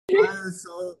I'm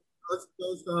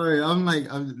so sorry.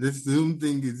 This Zoom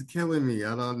thing is killing me.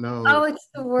 I don't know. Oh, it's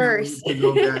the Can't wait worst. to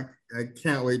go back. I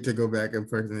can't wait to go back in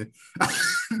person.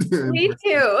 In Me person.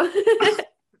 too.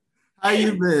 How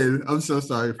you been? I'm so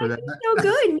sorry for I'm that. so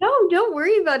good. No, don't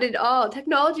worry about it all.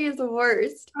 Technology is the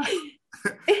worst.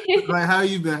 Like, how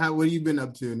you been? What have you been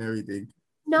up to and everything?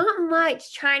 Not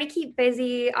much. Trying to keep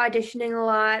busy, auditioning a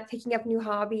lot, picking up new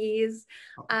hobbies,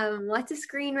 lots of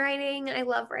screenwriting. I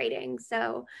love writing.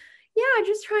 So, yeah,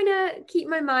 just trying to keep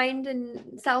my mind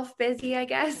and self busy, I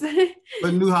guess.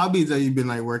 What new hobbies have you been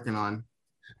like working on?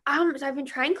 So I've been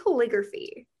trying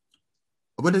calligraphy.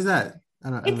 What is that? I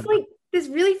It's don't know. like this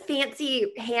really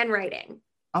fancy handwriting,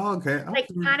 Oh, okay. like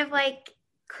Okay. kind of like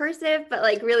cursive, but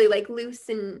like really like loose,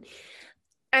 and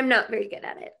I'm not very good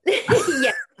at it.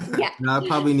 Yeah, yeah. No, I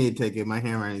probably need to take it. My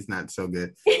handwriting is not so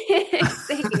good.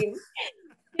 Same.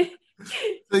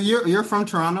 So you're from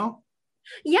Toronto?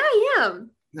 Yeah, I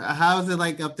am. How is it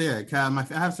like up there?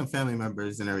 'Cause I have some family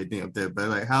members and everything up there, but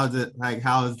like, how's it like?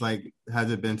 Has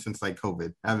it been since like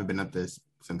COVID? I haven't been up there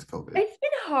since COVID. It's been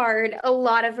hard. A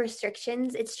lot of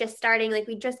restrictions. It's just starting. Like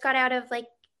we just got out of like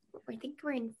I think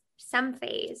we're in some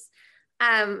phase.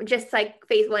 Just like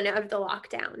phase one of the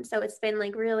lockdown. So it's been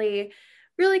like really,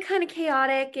 really kind of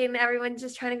chaotic and everyone's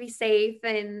just trying to be safe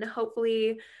and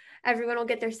hopefully everyone will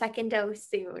get their second dose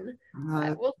soon. Uh,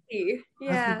 But we'll see.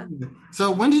 that's Yeah. good.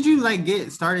 So when did you like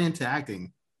get started into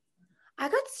acting? I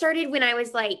got started when I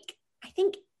was like, I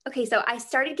think, okay, so I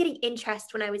started getting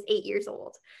interest when I was 8 years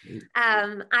old.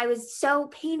 I was so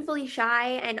painfully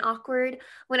shy and awkward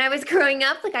when I was growing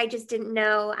up. Like, I just didn't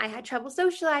know. I had trouble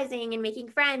socializing and making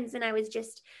friends, and I was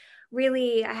just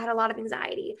really, I had a lot of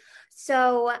anxiety.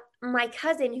 So my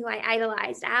cousin who I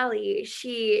idolized, Allie,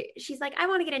 she's like, I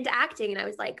want to get into acting. And I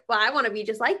was like, well, I want to be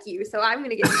just like you. So I'm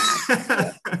going to get into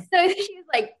acting. So she was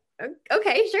like,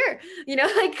 okay, sure.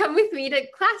 Like come with me to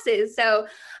classes. So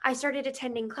I started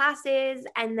attending classes.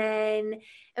 And then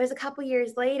it was a couple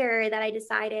years later that I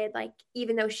decided, like,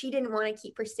 even though she didn't want to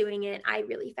keep pursuing it, I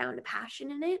really found a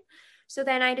passion in it. So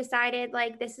then I decided,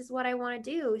 like, this is what I want to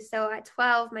do. So at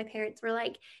 12, my parents were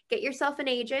like, get yourself an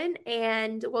agent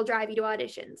and we'll drive you to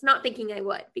auditions. Not thinking I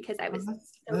would because I was so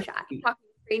That's shy talking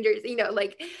to strangers,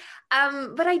 like,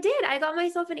 but I did. I got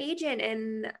myself an agent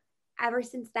and ever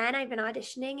since then I've been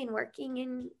auditioning and working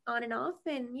and on and off.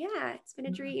 And yeah, it's been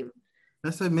a dream.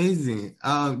 That's amazing.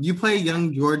 You play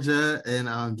Young Georgia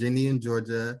and Jenny in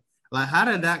Georgia. Like, how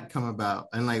did that come about?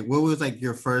 And like, what was like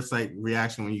your first like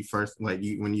reaction when you first like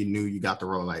you when you knew you got the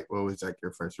role? Like, what was like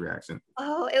your first reaction?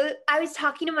 Oh, I was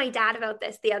talking to my dad about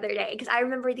this the other day because I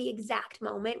remember the exact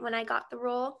moment when I got the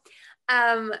role.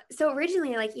 So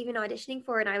originally, like even auditioning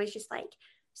for it, I was just like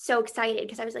so excited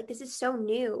because I was like, this is so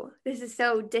new. This is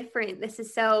so different. This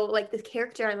is so like the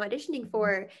character I'm auditioning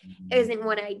for isn't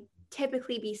what I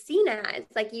typically be seen as.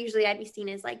 Like usually I'd be seen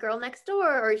as like girl next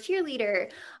door or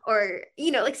cheerleader or,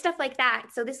 like stuff like that.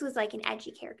 So this was like an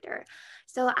edgy character.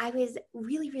 So I was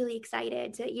really, really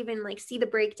excited to even like see the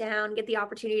breakdown, get the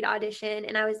opportunity to audition.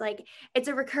 And I was like, it's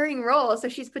a recurring role. So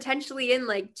she's potentially in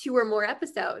like two or more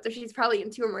episodes, or she's probably in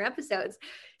two or more episodes.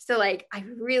 So like, I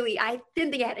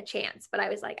didn't think I had a chance, but I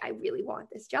was like, I really want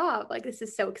this job. Like, this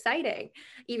is so exciting,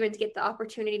 even to get the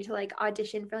opportunity to like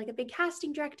audition for like a big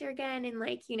casting director again and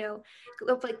like,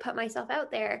 like put myself out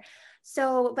there.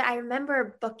 So, but I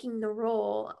remember booking the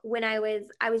role when I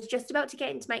was just about to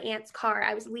get into my aunt's car.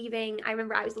 I was leaving. I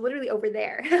remember I was literally over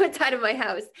there outside of my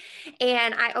house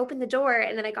and I opened the door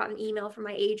and then I got an email from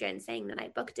my agent saying that I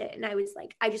booked it. And I was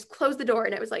like, I just closed the door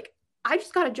and I was like, I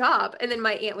just got a job. And then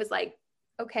my aunt was like,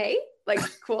 okay, like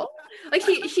cool. Like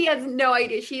she has no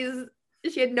idea. She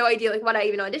had no idea like what I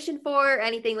even auditioned for or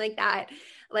anything like that.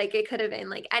 Like it could have been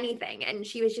like anything. And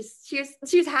she was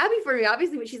happy for me,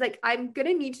 obviously, but she's like, I'm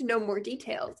gonna need to know more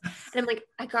details. And I'm like,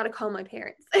 I gotta call my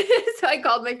parents. So I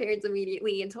called my parents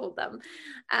immediately and told them.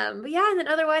 But yeah, and then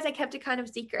otherwise I kept it kind of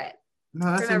secret. No,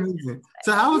 that's Remember. amazing.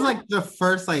 So how was Yeah. like the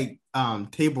first like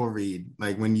table read?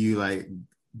 Like when you like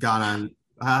got on,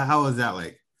 how was that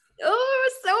like? Oh,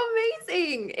 it was so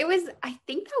amazing. I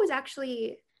think that was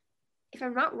actually, if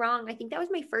I'm not wrong, I think that was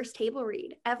my first table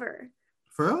read ever.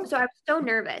 For real? So I was so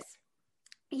nervous.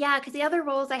 Yeah, because the other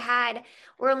roles I had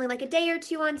were only like a day or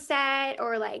two on set,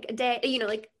 or like a day,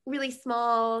 like really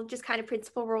small, just kind of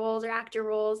principal roles or actor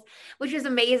roles, which was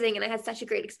amazing. And I had such a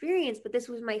great experience. But this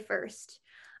was my first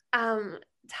um,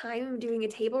 time doing a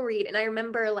table read. And I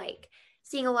remember like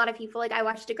seeing a lot of people, like I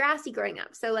watched Degrassi growing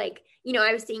up. So, like,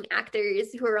 I was seeing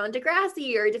actors who were on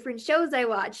Degrassi or different shows I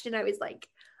watched, and I was like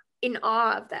in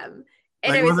awe of them.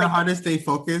 And Like I was was it like, hard to stay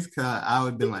focused? Cause I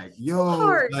would have been like, so yo,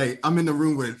 hard. like I'm in the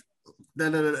room with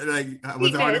like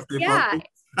was it hard to Sweetness. stay Yeah.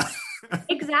 focused?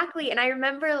 exactly. And I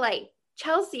remember like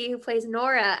Chelsea, who plays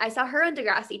Nora, I saw her on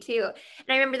Degrassi too. And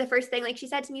I remember the first thing like she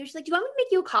said to me, she's like, "Do you want me to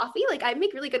make you a coffee? Like I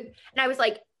make really good." And I was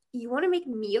like, "You want to make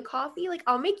me a coffee? Like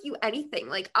I'll make you anything.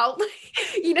 Like I'll like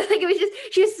it was just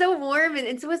she was so warm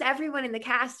and so was everyone in the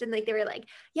cast. And like they were like,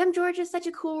 Young George is such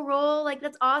a cool role. Like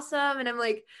that's awesome." And I'm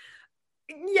like,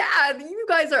 yeah, you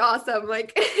guys are awesome.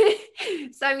 Like,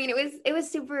 so I mean, it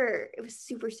was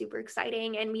super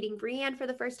exciting, and meeting Brienne for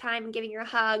the first time and giving her a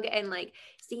hug and like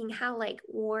seeing how like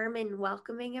warm and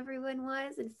welcoming everyone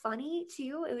was and funny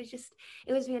too. It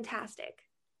was fantastic.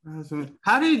 Awesome.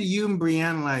 How did you and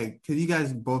Brienne like? Because you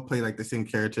guys both play like the same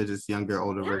character, just younger,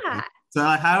 older version. Yeah. So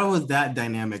like, how was that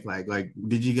dynamic like? Like,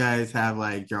 did you guys have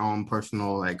like your own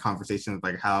personal like conversations,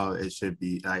 like how it should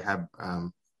be, like how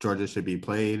Georgia should be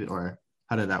played, or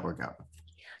how did that work out?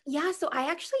 Yeah, so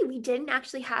we didn't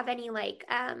actually have any like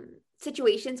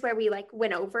situations where we like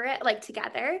went over it like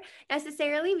together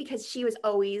necessarily, because she was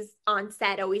always on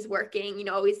set, always working,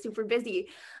 always super busy.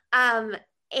 And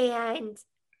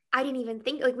I didn't even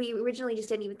think like we originally just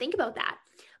didn't even think about that.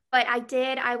 But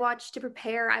I watched to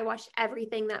prepare. I watched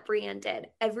everything that Brienne did.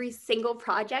 Every single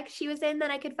project she was in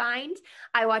that I could find,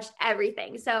 I watched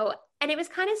everything. So, and it was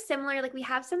kind of similar, like we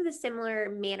have some of the similar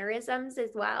mannerisms as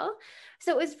well.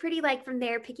 So it was pretty like from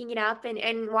there picking it up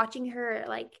and watching her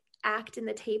like act in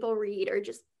the table read or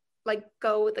just like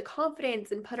go with the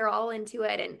confidence and put her all into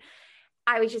it. And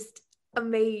I was just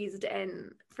amazed.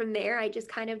 And from there I just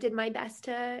kind of did my best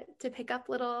to pick up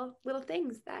little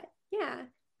things that, yeah.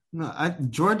 No,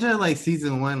 Georgia like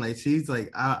season one, like she's like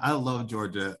I love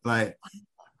Georgia. Like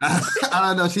I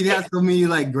don't know, she has so many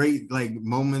like great like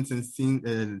moments and scenes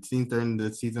during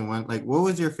the season one. Like, what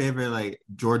was your favorite like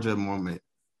Georgia moment?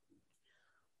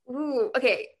 Ooh,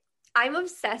 okay. I'm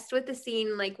obsessed with the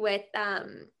scene like with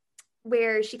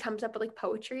where she comes up with like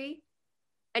poetry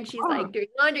and she's Oh, like doing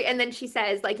laundry and then she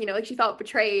says like like she felt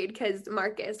betrayed because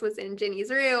Marcus was in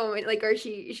Ginny's room and like or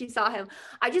she saw him.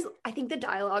 I think the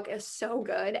dialogue is so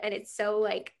good and it's so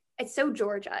like it's so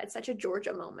Georgia. It's such a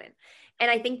Georgia moment.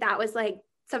 And I think that was like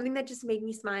something that just made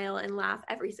me smile and laugh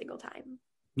every single time.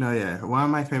 no, yeah. One of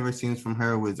my favorite scenes from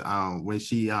her was when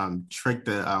she tricked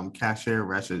the cashier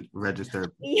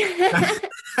register. Yeah.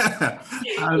 I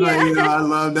was like, Yeah. I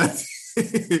love that.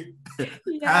 I had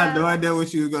Yeah. no idea where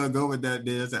she was gonna go with that.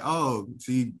 Then I said, "Oh,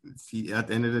 she at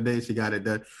the end of the day, she got it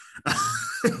done."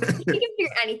 She can figure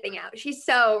anything out. She's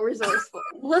so resourceful.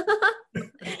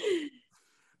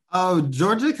 Oh,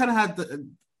 Georgia kind of had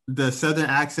the southern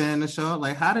accent in the show.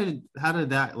 Like, how did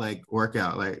that like work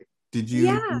out? Like, did you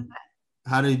Yeah.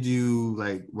 how did you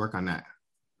like work on that?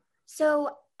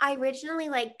 So I originally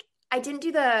like I didn't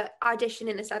do the audition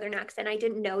in a southern accent. I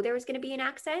didn't know there was going to be an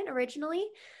accent originally.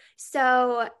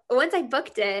 So once I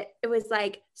booked it, it was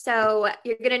like, so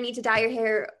you're going to need to dye your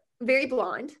hair very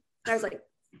blonde. And I was like,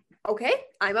 okay,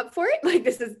 I'm up for it. Like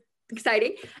this is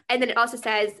exciting. And then it also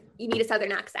says you need a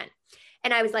southern accent.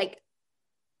 And I was like,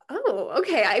 oh,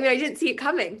 okay. I mean, I didn't see it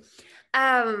coming.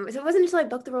 So it wasn't until I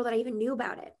booked the role that I even knew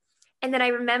about it. And then I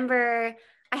remember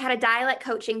I had a dialect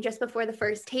coaching just before the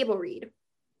first table read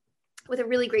with a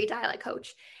really great dialect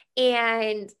coach.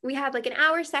 And we had like an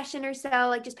hour session or so,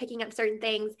 like just picking up certain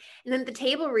things. And then the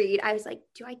table read, I was like,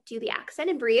 do I do the accent?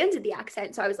 And Brienne did the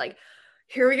accent. So I was like,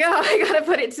 here we go. I got to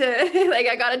put it to, like,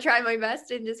 I got to try my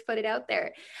best and just put it out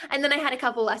there. And then I had a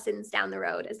couple lessons down the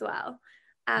road as well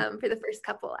for the first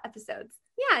couple episodes.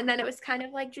 Yeah. And then it was kind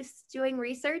of like just doing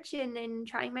research and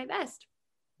trying my best.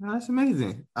 Oh, that's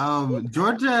amazing.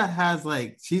 Georgia has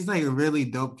like she's like a really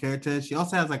dope character. She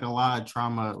also has like a lot of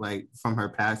trauma like from her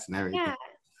past and everything.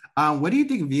 Yeah. What do you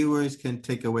think viewers can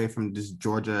take away from just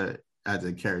Georgia as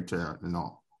a character and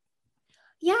all?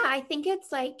 Yeah, I think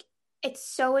it's like it's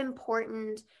so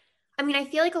important. I mean, I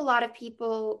feel like a lot of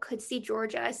people could see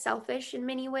Georgia as selfish in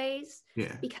many ways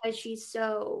Yeah. because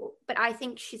but I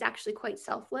think she's actually quite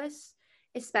selfless,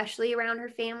 especially around her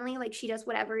family. Like she does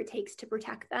whatever it takes to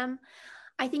protect them.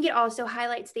 I think it also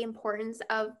highlights the importance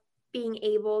of being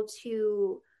able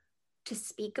to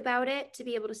speak about it, to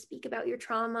be able to speak about your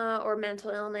trauma or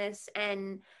mental illness,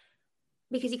 and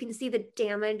because you can see the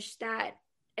damage that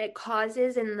it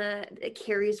causes and it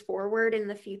carries forward in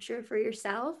the future for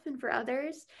yourself and for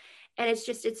others. And it's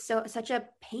such a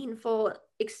painful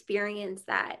experience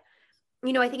that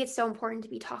I think it's so important to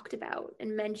be talked about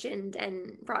and mentioned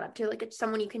and brought up to like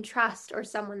someone you can trust or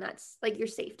someone that's like you're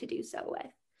safe to do so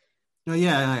with. No,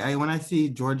 yeah. When I see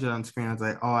Georgia on screen, I was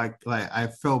like, oh, I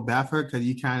feel bad for her because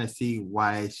you kind of see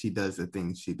why she does the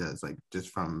things she does, like just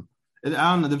from. I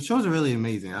don't know. The shows are really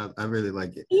amazing. I really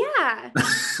like it. Yeah.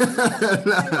 I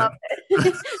love it.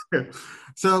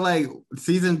 So like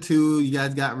season 2, you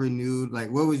guys got renewed. Like,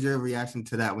 what was your reaction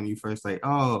to that when you first like?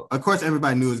 Oh, of course,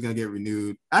 everybody knew it was gonna get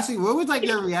renewed. Actually, what was like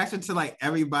your reaction to like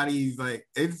everybody's like?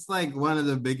 It's like one of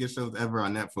the biggest shows ever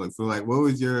on Netflix. So like, what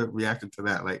was your reaction to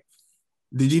that? Like,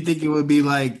 did you think it would be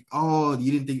like, oh,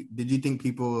 you didn't think? Did you think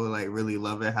people like really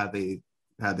love it how they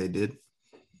did?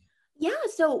 Yeah,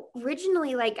 so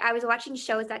originally, like I was watching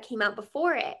shows that came out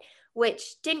before it,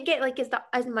 which didn't get like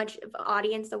as much of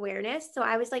audience awareness. So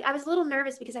I was a little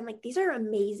nervous because I'm like, these are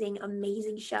amazing,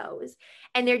 amazing shows,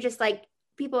 and they're just like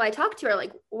people I talk to are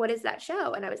like, what is that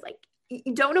show? And I was like,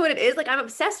 you don't know what it is? Like I'm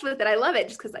obsessed with it. I love it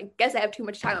just because I guess I have too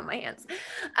much time on my hands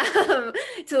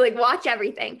to like watch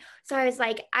everything. So I was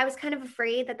like, I was kind of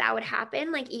afraid that that would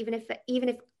happen. Like even if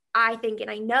I think and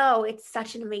I know it's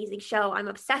such an amazing show. I'm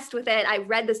obsessed with it. I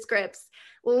read the scripts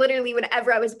literally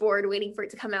whenever I was bored waiting for it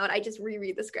to come out. I just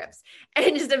reread the scripts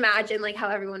and just imagine like how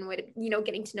everyone would,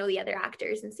 getting to know the other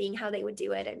actors and seeing how they would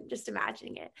do it and just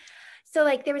imagining it. So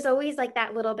like there was always like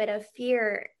that little bit of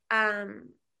fear.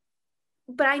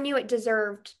 But I knew it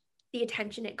deserved the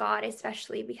attention it got,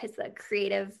 especially because the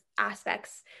creative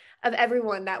aspects of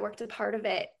everyone that worked a part of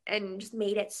it and just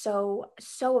made it so,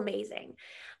 so amazing.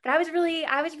 But I was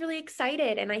really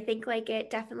excited. And I think like it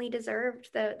definitely deserved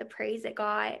the praise it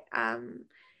got,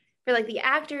 for like the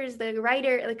actors, the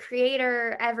writer, the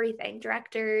creator, everything,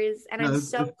 directors. And I'm No,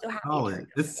 so, it's so happy it turned solid.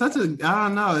 It's such a I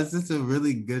don't know. It's just a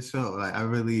really good show. Like I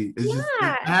really, it's just it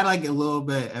out. had like a little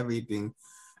bit of everything.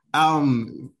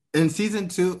 In season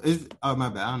 2 is oh my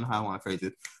bad. I don't know how I want to phrase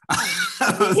it.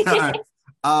 I'm Yeah.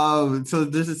 sorry. So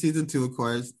this is season 2, of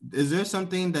course. Is there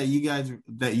something that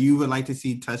you would like to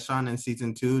see touched on in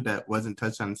season 2 that wasn't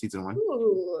touched on in season 1?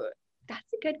 Ooh, that's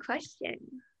a good question.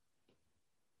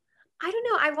 I don't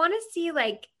know. I want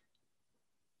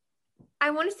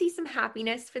to see some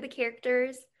happiness for the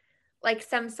characters, like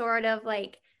some sort of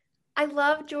like I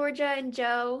love Georgia and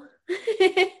Joe.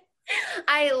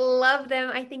 I love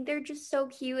them. I think they're just so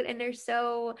cute and they're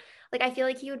so like I feel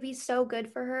like he would be so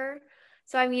good for her.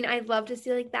 So I mean, I'd love to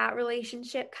see like that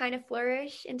relationship kind of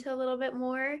flourish into a little bit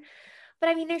more. But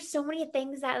I mean, there's so many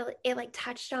things that it like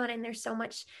touched on and there's so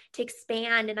much to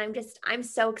expand and I'm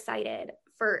so excited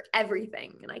for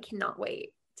everything and I cannot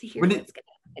wait to hear When did what's going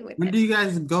to happen with when it. do you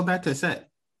guys go back to set?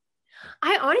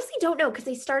 I honestly don't know because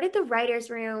they started the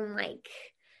writers' room like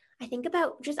I think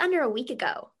about just under a week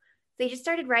ago. They just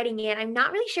started writing it. I'm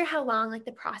not really sure how long like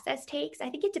the process takes. I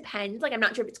think it depends. Like I'm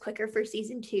not sure if it's quicker for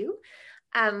season 2,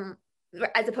 um,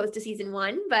 as opposed to season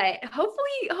 1, but hopefully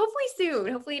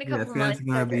soon. Hopefully in a Yeah, couple fans months. are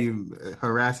gonna be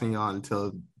harassing y'all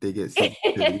until they get season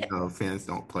 2. You know, fans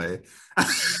don't play.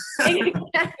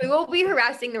 Exactly. We'll be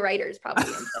harassing the writers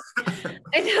probably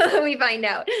until we find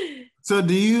out. So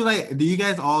do you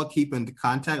guys all keep in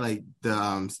contact like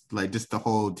the like just the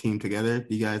whole team together?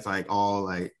 Do you guys like all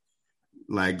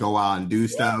like go out and do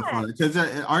stuff Yeah. because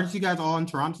aren't you guys all in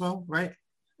Toronto, right?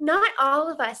 Not all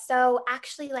of us. So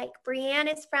actually, like Brienne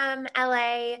is from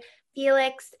LA,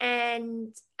 Felix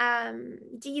and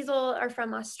Diesel are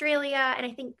from Australia, and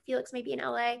I think Felix may be in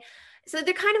LA. So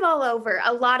they're kind of all over.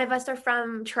 A lot of us are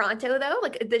from Toronto, though.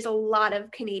 Like there's a lot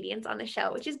of Canadians on the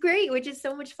show, which is great, which is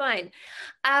so much fun.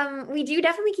 We do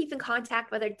definitely keep in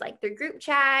contact, whether it's like their group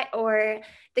chat or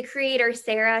the creator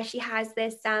Sarah. She has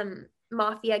this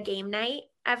mafia game night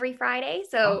every Friday. Oh,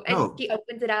 So and no. she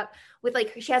opens it up with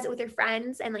like she has it with her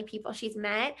friends and like people she's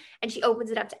met and she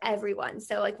opens it up to everyone.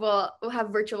 So like we'll have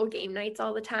virtual game nights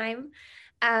all the time.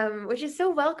 Which is so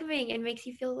welcoming and makes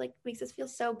us feel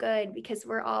so good because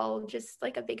we're all just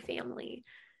like a big family.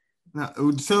 No,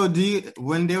 so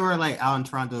when they were like out in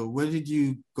Toronto, where did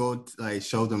you go to like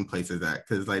show them places at?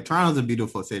 Because like Toronto's a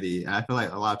beautiful city, and I feel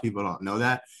like a lot of people don't know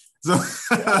that. So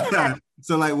Yeah.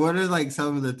 so like what are like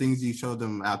some of the things you showed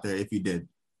them out there if you did?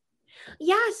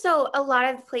 Yeah, so a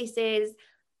lot of places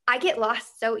I get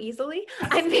lost so easily.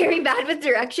 I'm very bad with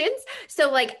directions.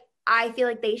 So like I feel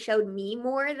like they showed me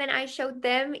more than I showed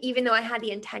them, even though I had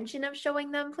the intention of showing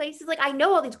them places. Like I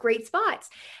know all these great spots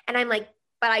and I'm like,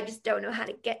 but I just don't know how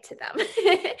to get to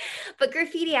them. But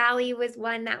Graffiti Alley was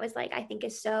one that was like, I think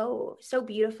is so, so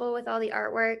beautiful with all the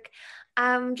artwork.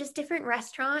 Just different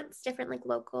restaurants, different like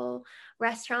local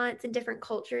restaurants and different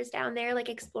cultures down there, like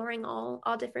exploring all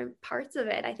different parts of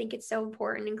it. I think it's so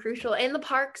important and crucial. And the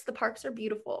parks are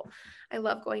beautiful. I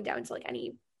love going down to like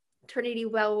any Trinity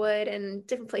Wellwood and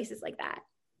different places like that.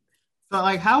 So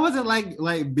like how was it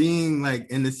like being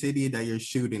like in the city that you're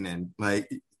shooting in? Like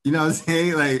you know what I'm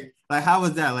saying? Like how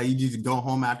was that? Like you just go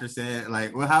home after set?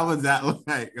 Like well how was that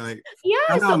like I Yeah,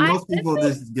 know so I most people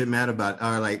just get mad about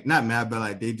or like not mad but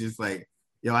like they just like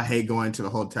yo I hate going to the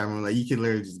hotel room. Like you can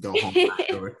literally just go home exactly.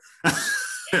 afterward.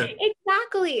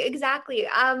 Exactly.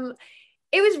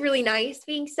 It was really nice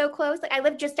being so close. Like I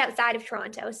live just outside of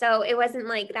Toronto, so it wasn't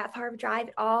like that far of a drive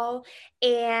at all.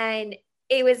 And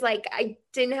it was like I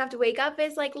didn't have to wake up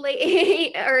as like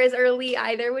late or as early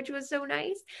either, which was so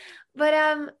nice. But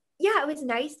yeah, it was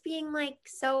nice being like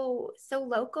so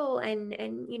local and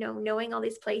knowing all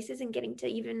these places and getting to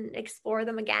even explore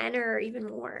them again or even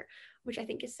more, which I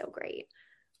think is so great.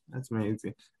 That's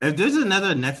amazing. If there's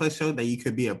another Netflix show that you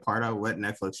could be a part of, what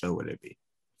Netflix show would it be?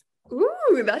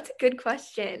 Ooh, that's a good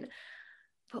question.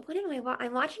 But what am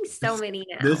I'm watching so many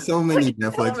There's now. so many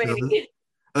Netflix So shows. many.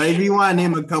 Like, if you want to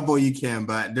name a couple, you can,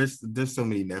 but there's so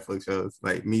many Netflix shows.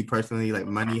 Like me personally, like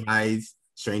Money Heist,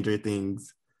 Stranger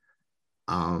Things.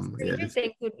 Yeah, Stranger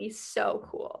Things would be so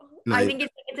cool. I like think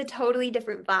it's a totally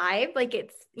different vibe. Like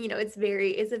it's a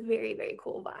very, very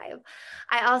cool vibe.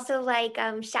 I also like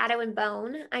Shadow and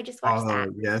Bone. I just watched that.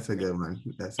 oh yeah, that's a good one.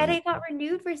 That's And a it got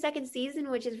renewed for a second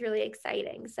season, which is really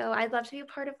exciting. So I'd love to be a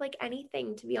part of like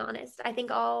anything, to be honest.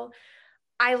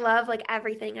 I love like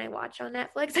everything I watch on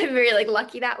Netflix. I'm very like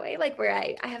lucky that way, like where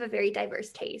I have a very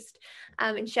diverse taste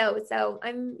in shows. So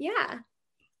yeah.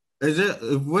 is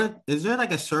there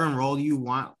like a certain role you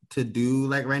want to do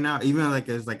like right now, even like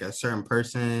as like a certain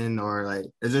person, or like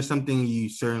is there something you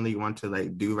certainly want to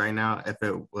like do right now if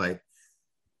it like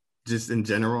just in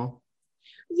general?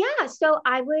 Yeah, so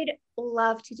I would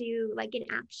love to do like an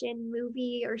action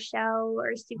movie or show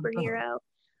or superhero.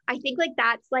 I think like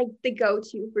that's like the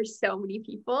go-to for so many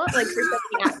people, like for so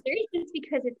many actors, just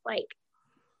because it's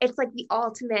like the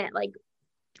ultimate like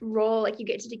role. Like you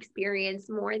get to experience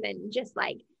more than just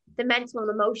like the mental and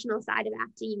emotional side of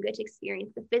acting. You get to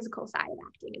experience the physical side of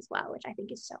acting as well, which I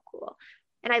think is so cool.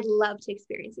 And I'd love to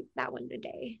experience that one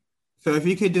today. So if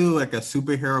you could do like a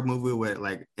superhero movie with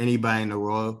like anybody in the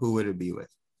world, who would it be with?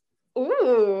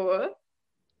 Ooh,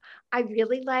 I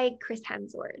really like Chris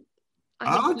Hemsworth.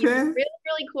 I think Oh, he's okay. really,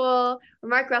 really cool. Or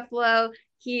Mark Ruffalo,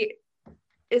 he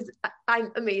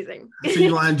I'm amazing. So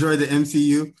you want to enjoy the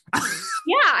MCU?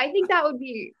 Yeah, I think that would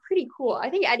be pretty cool. I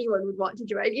think anyone would want to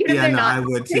join, even if Yeah, they're no, not, I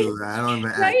would too. I don't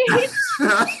even right?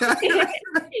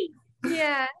 act.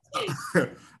 Yeah.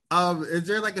 Is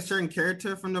there like a certain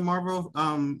character from the Marvel,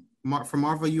 from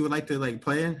Marvel you would like to like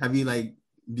play in? Have you like,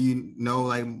 do you know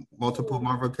like multiple Ooh.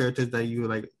 Marvel characters that you would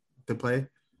like to play?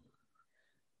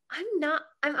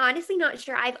 I'm honestly not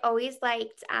sure. I've always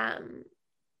liked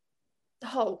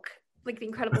Hulk, like the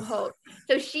Incredible Hulk.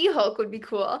 So She-Hulk would be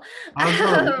cool.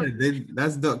 Also, yeah,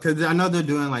 that's dope because I know they're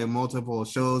doing like multiple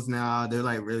shows now. They're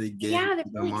like really getting Yeah, they're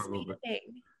the really Marvel, but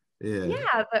expanding. yeah.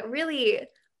 Yeah, but really,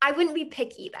 I wouldn't be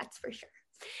picky, that's for sure.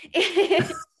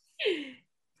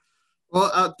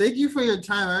 Well, thank you for your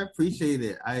time. I appreciate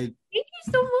it. Thank you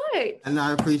so much. And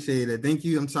I appreciate it. Thank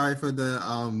you. I'm sorry for the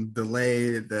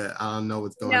delay. The I don't know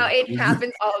what's going No, on. it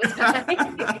happens all the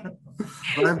time.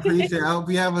 But I appreciate it. I hope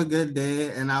you have a good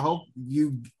day, and I hope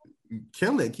you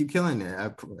kill it. Keep killing it.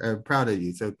 I'm proud of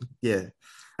you. So yeah.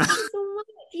 Thank you so much.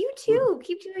 You too.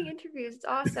 Keep doing interviews. It's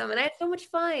awesome. And I had so much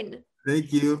fun.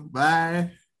 Thank you.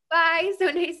 Bye. Bye. So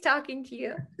nice talking to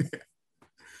you.